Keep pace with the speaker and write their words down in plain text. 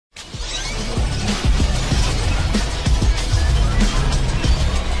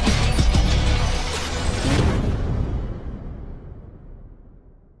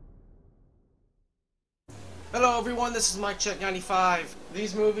everyone, this is MykeCheck'd 95.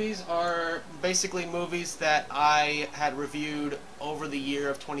 These movies are basically movies that I had reviewed over the year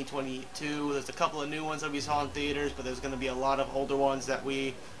of 2022. There's a couple of new ones that we saw in theaters, but there's going to be a lot of older ones that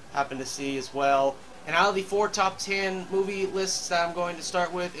we happen to see as well. And out of the 4 top 10 movie lists that I'm going to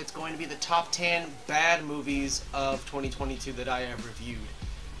start with, it's going to be the top 10 bad movies of 2022 that I have reviewed.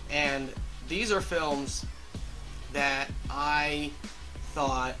 And these are films that I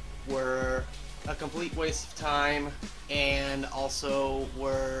thought were a complete waste of time and also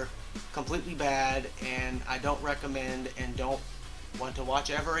were completely bad, and I don't recommend and don't want to watch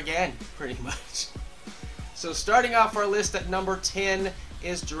ever again, pretty much. So starting off our list at number 10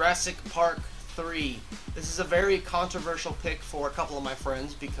 is Jurassic Park 3. This is a very controversial pick for a couple of my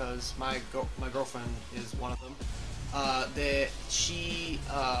friends because my girlfriend is one of them. She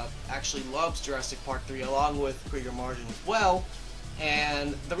actually loves Jurassic Park 3 along with Krieger Margin as well.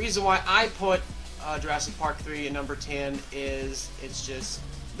 And the reason why I put Jurassic Park 3 at number 10 is it's just,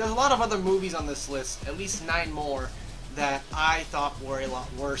 there's a lot of other movies on this list, at least 9 more, that I thought were a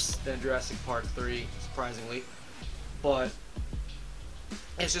lot worse than Jurassic Park 3, surprisingly. But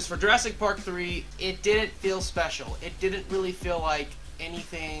it's just for Jurassic Park 3, it didn't feel special. It didn't really feel like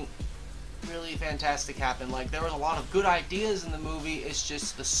anything really fantastic happened. Like, there was a lot of good ideas in the movie, it's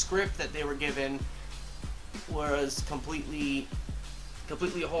just the script that they were given was completely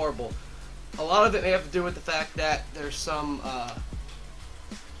horrible. A lot of it may have to do with the fact that there's some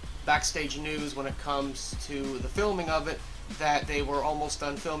backstage news when it comes to the filming of it, that they were almost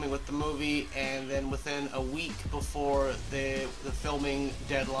done filming with the movie, and then within a week before the filming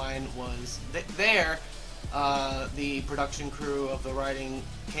deadline was there, the production crew of the writing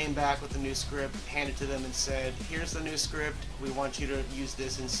came back with a new script, handed to them and said, here's the new script, we want you to use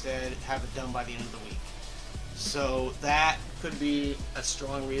this instead, have it done by the end of the week. So that could be a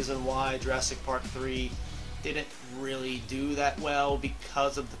strong reason why Jurassic Park 3 didn't really do that well,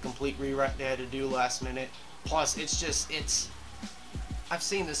 because of the complete rewrite they had to do last minute. Plus, I've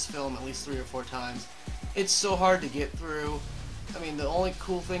seen this film at least 3 or 4 times. It's so hard to get through. I mean, the only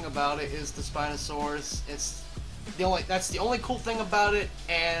cool thing about it is the Spinosaurus. That's the only cool thing about it,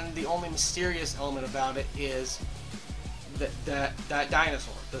 and the only mysterious element about it is that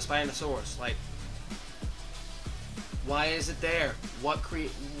dinosaur, the Spinosaurus. Like, why is it there? What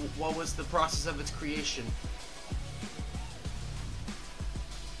was the process of its creation?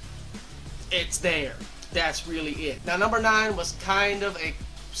 It's there. That's really it. Now, number 9 was kind of a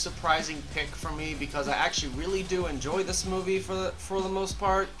surprising pick for me because I actually really do enjoy this movie for the most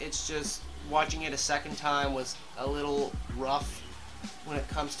part. It's just watching it a second time was a little rough when it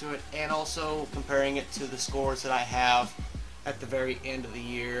comes to it, and also comparing it to the scores that I have at the very end of the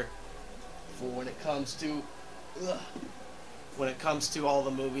year for when it comes to all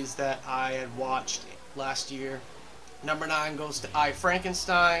the movies that I had watched last year. Number 9 goes to I,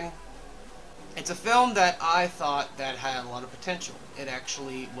 Frankenstein. It's a film that I thought that had a lot of potential. It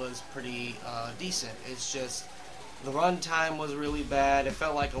actually was pretty decent. It's just the runtime was really bad. It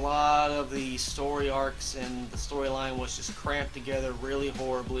felt like a lot of the story arcs and the storyline was just cramped together really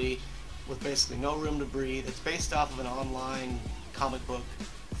horribly with basically no room to breathe. It's based off of an online comic book,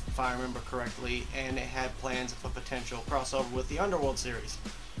 if I remember correctly, and it had plans of a potential crossover with the Underworld series.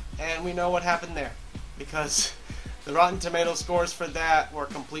 And we know what happened there, because the Rotten Tomato scores for that were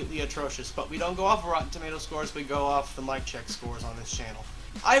completely atrocious. But we don't go off of Rotten Tomato scores, we go off the MykeCheck'd scores on this channel.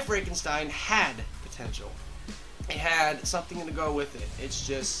 I, Frankenstein had potential. It had something to go with it. It's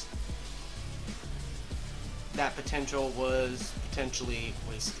just that potential was potentially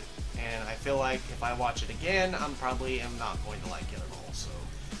wasted. And I feel like if I watch it again, I probably am not going to like it at all. So,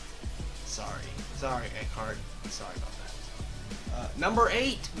 sorry, Eckhart. Sorry about that. Number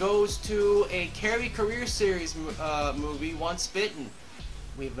 8 goes to a Carrie career series movie, Once Bitten.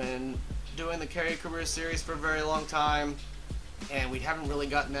 We've been doing the Carrie career series for a very long time, and we haven't really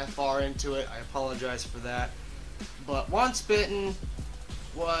gotten that far into it. I apologize for that. But Once Bitten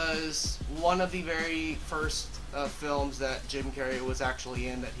was one of the very first films that Jim Carrey was actually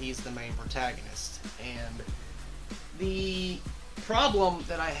in that he's the main protagonist. And the problem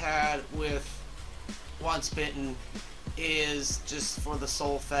that I had with Once Bitten is just for the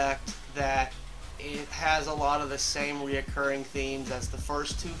sole fact that it has a lot of the same reoccurring themes as the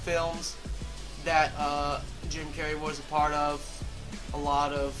first 2 films that Jim Carrey was a part of. A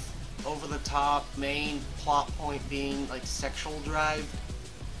lot of over-the-top, main plot point being like sexual drive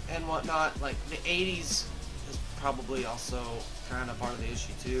and whatnot. Like, the 80s is probably also kind of part of the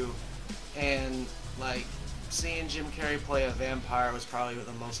issue too, and like seeing Jim Carrey play a vampire was probably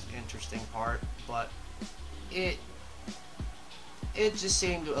the most interesting part, but it just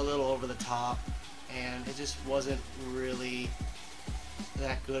seemed a little over the top, and it just wasn't really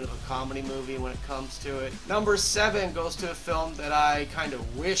that good of a comedy movie when it comes to it. Number 7 goes to a film that I kind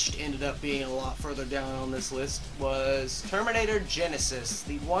of wished ended up being a lot further down on this list, was Terminator Genisys,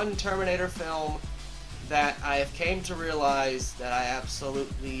 the one Terminator film that I have came to realize that I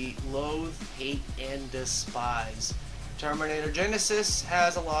absolutely loathe, hate, and despise. Terminator Genisys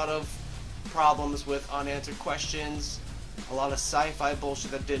has a lot of problems with unanswered questions, a lot of sci-fi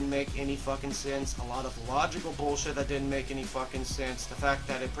bullshit that didn't make any fucking sense, a lot of logical bullshit that didn't make any fucking sense, the fact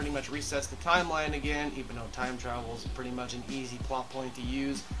that it pretty much resets the timeline again, even though time travel is pretty much an easy plot point to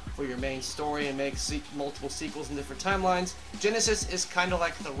use for your main story and make multiple sequels in different timelines. Genisys is kind of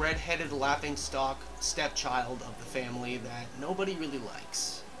like the red-headed laughingstock stepchild of the family that nobody really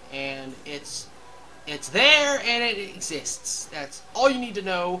likes. And it's there and it exists. That's all you need to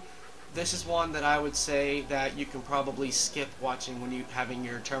know. This is one that I would say that you can probably skip watching when you're having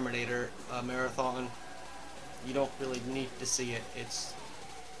your Terminator marathon. You don't really need to see it. It's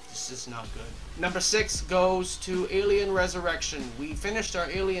just not good. Number 6 goes to Alien Resurrection. We finished our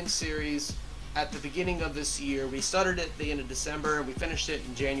Alien series at the beginning of this year. We started it at the end of December. We finished it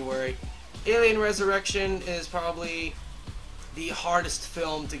in January. Alien Resurrection is probably the hardest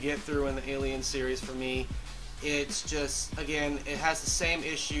film to get through in the Alien series for me. It's just, again, it has the same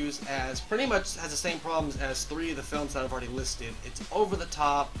issues as, pretty much has the same problems as 3 of the films that I've already listed. It's over the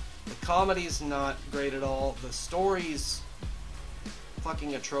top, the comedy is not great at all, the story's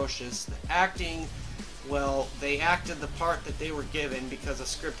fucking atrocious, the acting, well, they acted the part that they were given because the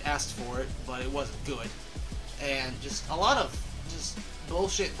script asked for it, but it wasn't good. And just a lot of just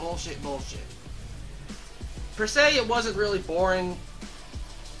bullshit. Per se, it wasn't really boring,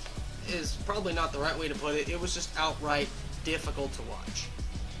 is probably not the right way to put it. It was just outright difficult to watch.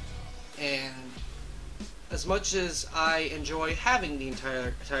 And as much as I enjoy having the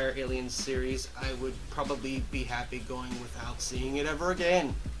entire Alien series, I would probably be happy going without seeing it ever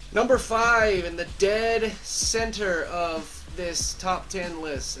again. Number 5, in the dead center of this top 10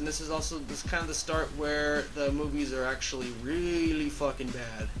 list, and this is also kind of the start where the movies are actually really fucking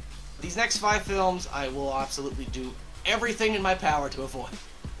bad. These next 5 films I will absolutely do everything in my power to avoid.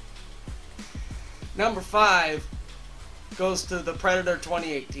 Number 5 goes to The Predator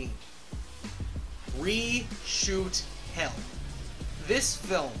 2018. Reshoot hell. This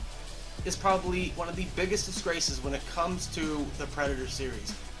film is probably one of the biggest disgraces when it comes to the Predator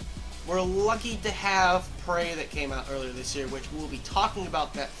series. We're lucky to have Prey that came out earlier this year, which we'll be talking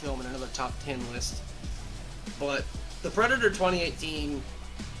about that film in another top 10 list. But The Predator 2018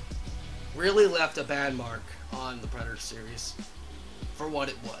 really left a bad mark on the Predator series for what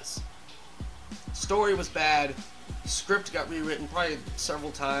it was. Story was bad, script got rewritten probably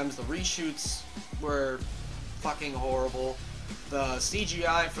several times, the reshoots were fucking horrible, the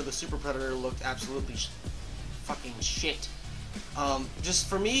CGI for the Super Predator looked absolutely fucking shit. Just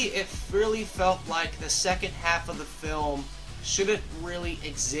for me, it really felt like the second half of the film shouldn't really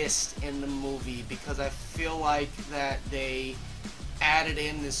exist in the movie, because I feel like that they added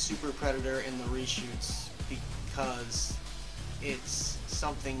in this Super Predator in the reshoots because it's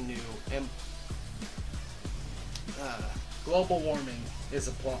something new. And global warming is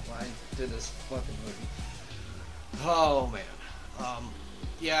a plot line to this fucking movie. Oh man.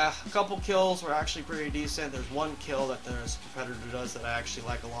 Yeah, a couple kills were actually pretty decent. There's one kill that the Super Predator does that I actually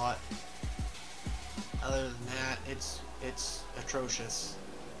like a lot. Other than that, it's atrocious.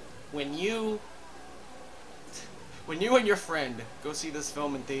 When you and your friend go see this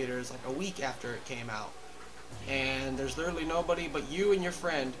film in theaters like a week after it came out, and there's literally nobody but you and your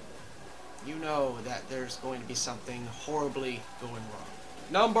friend, you know that there's going to be something horribly going wrong.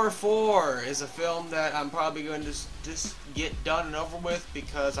 Number 4 is a film that I'm probably going to just get done and over with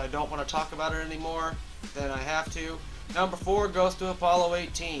because I don't want to talk about it anymore than I have to. Number 4 goes to Apollo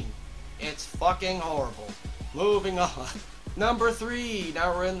 18. It's fucking horrible. Moving on. Number 3.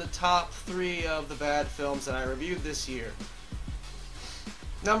 Now we're in the top 3 of the bad films that I reviewed this year.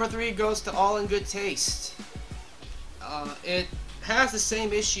 Number 3 goes to All in Good Taste. It has the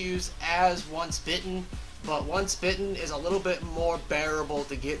same issues as Once Bitten, but Once Bitten is a little bit more bearable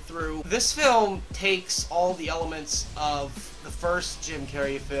to get through. This film takes all the elements of the first Jim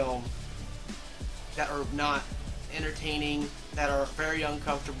Carrey film that are not entertaining, that are very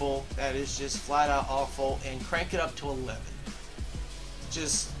uncomfortable, that is just flat out awful, and crank it up to 11.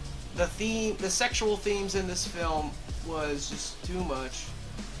 Just the sexual themes in this film was just too much.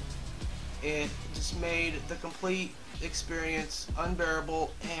 It just made the complete experience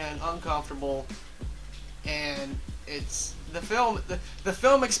unbearable and uncomfortable, and it's the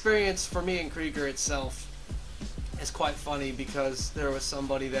film experience for me and Krieger itself It's quite funny because there was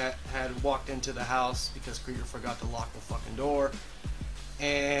somebody that had walked into the house because Krieger forgot to lock the fucking door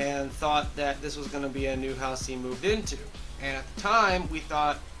and thought that this was going to be a new house he moved into. And at the time, we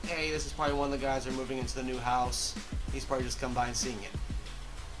thought, hey, this is probably one of the guys who are moving into the new house. He's probably just come by and seeing it.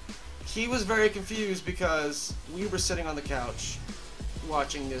 He was very confused because we were sitting on the couch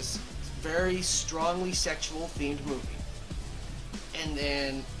watching this very strongly sexual themed movie. And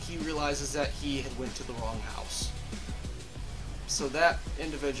then he realizes that he had went to the wrong house. So that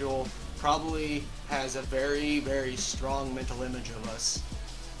individual probably has a very, very strong mental image of us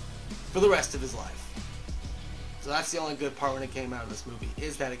for the rest of his life. So that's the only good part when it came out of this movie,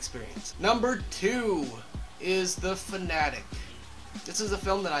 is that experience. Number 2 is The Fanatic. This is a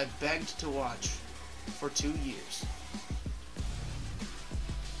film that I begged to watch for 2 years.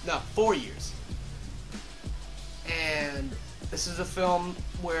 No, 4 years. And this is a film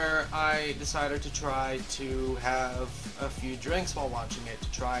where I decided to try to have a few drinks while watching it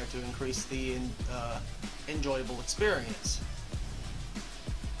to try to increase the enjoyable experience.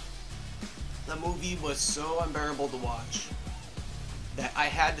 The movie was so unbearable to watch that I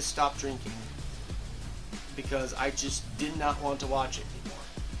had to stop drinking because I just did not want to watch it anymore.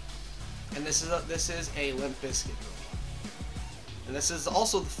 And this is a Limp Bizkit movie. And this is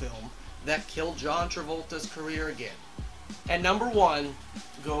also the film that killed John Travolta's career again. And number 1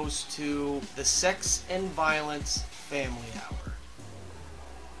 goes to The Sex and Violence Family Hour.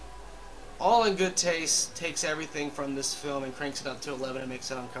 All in Good Taste takes everything from this film and cranks it up to 11 and makes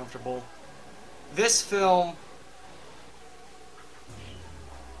it uncomfortable. This film,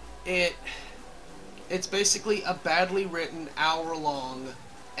 it's basically a badly written hour-long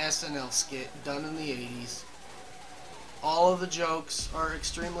SNL skit done in the 80s. All of the jokes are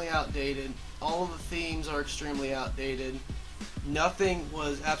extremely outdated. All of the themes are extremely outdated. Nothing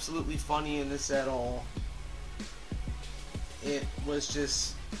was absolutely funny in this at all. It was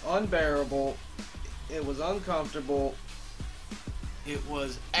just unbearable. It was uncomfortable. It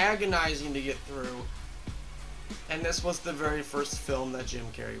was agonizing to get through. And this was the very first film that Jim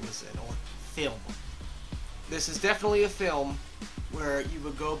Carrey was in, or film. This is definitely a film where you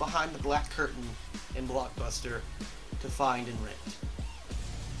would go behind the black curtain in Blockbuster to find and rent.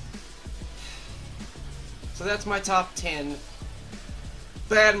 So that's my top 10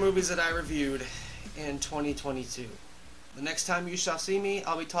 bad movies that I reviewed in 2022. The next time you shall see me,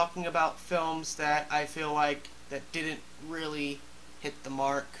 I'll be talking about films that I feel like that didn't really hit the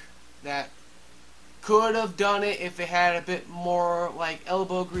mark, that could have done it if it had a bit more like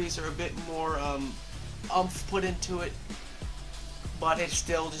elbow grease or a bit more umph put into it, but it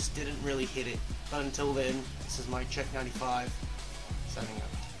still just didn't really hit it. But until then, this is MykeCheck'd 95, signing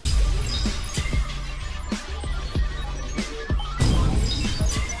out.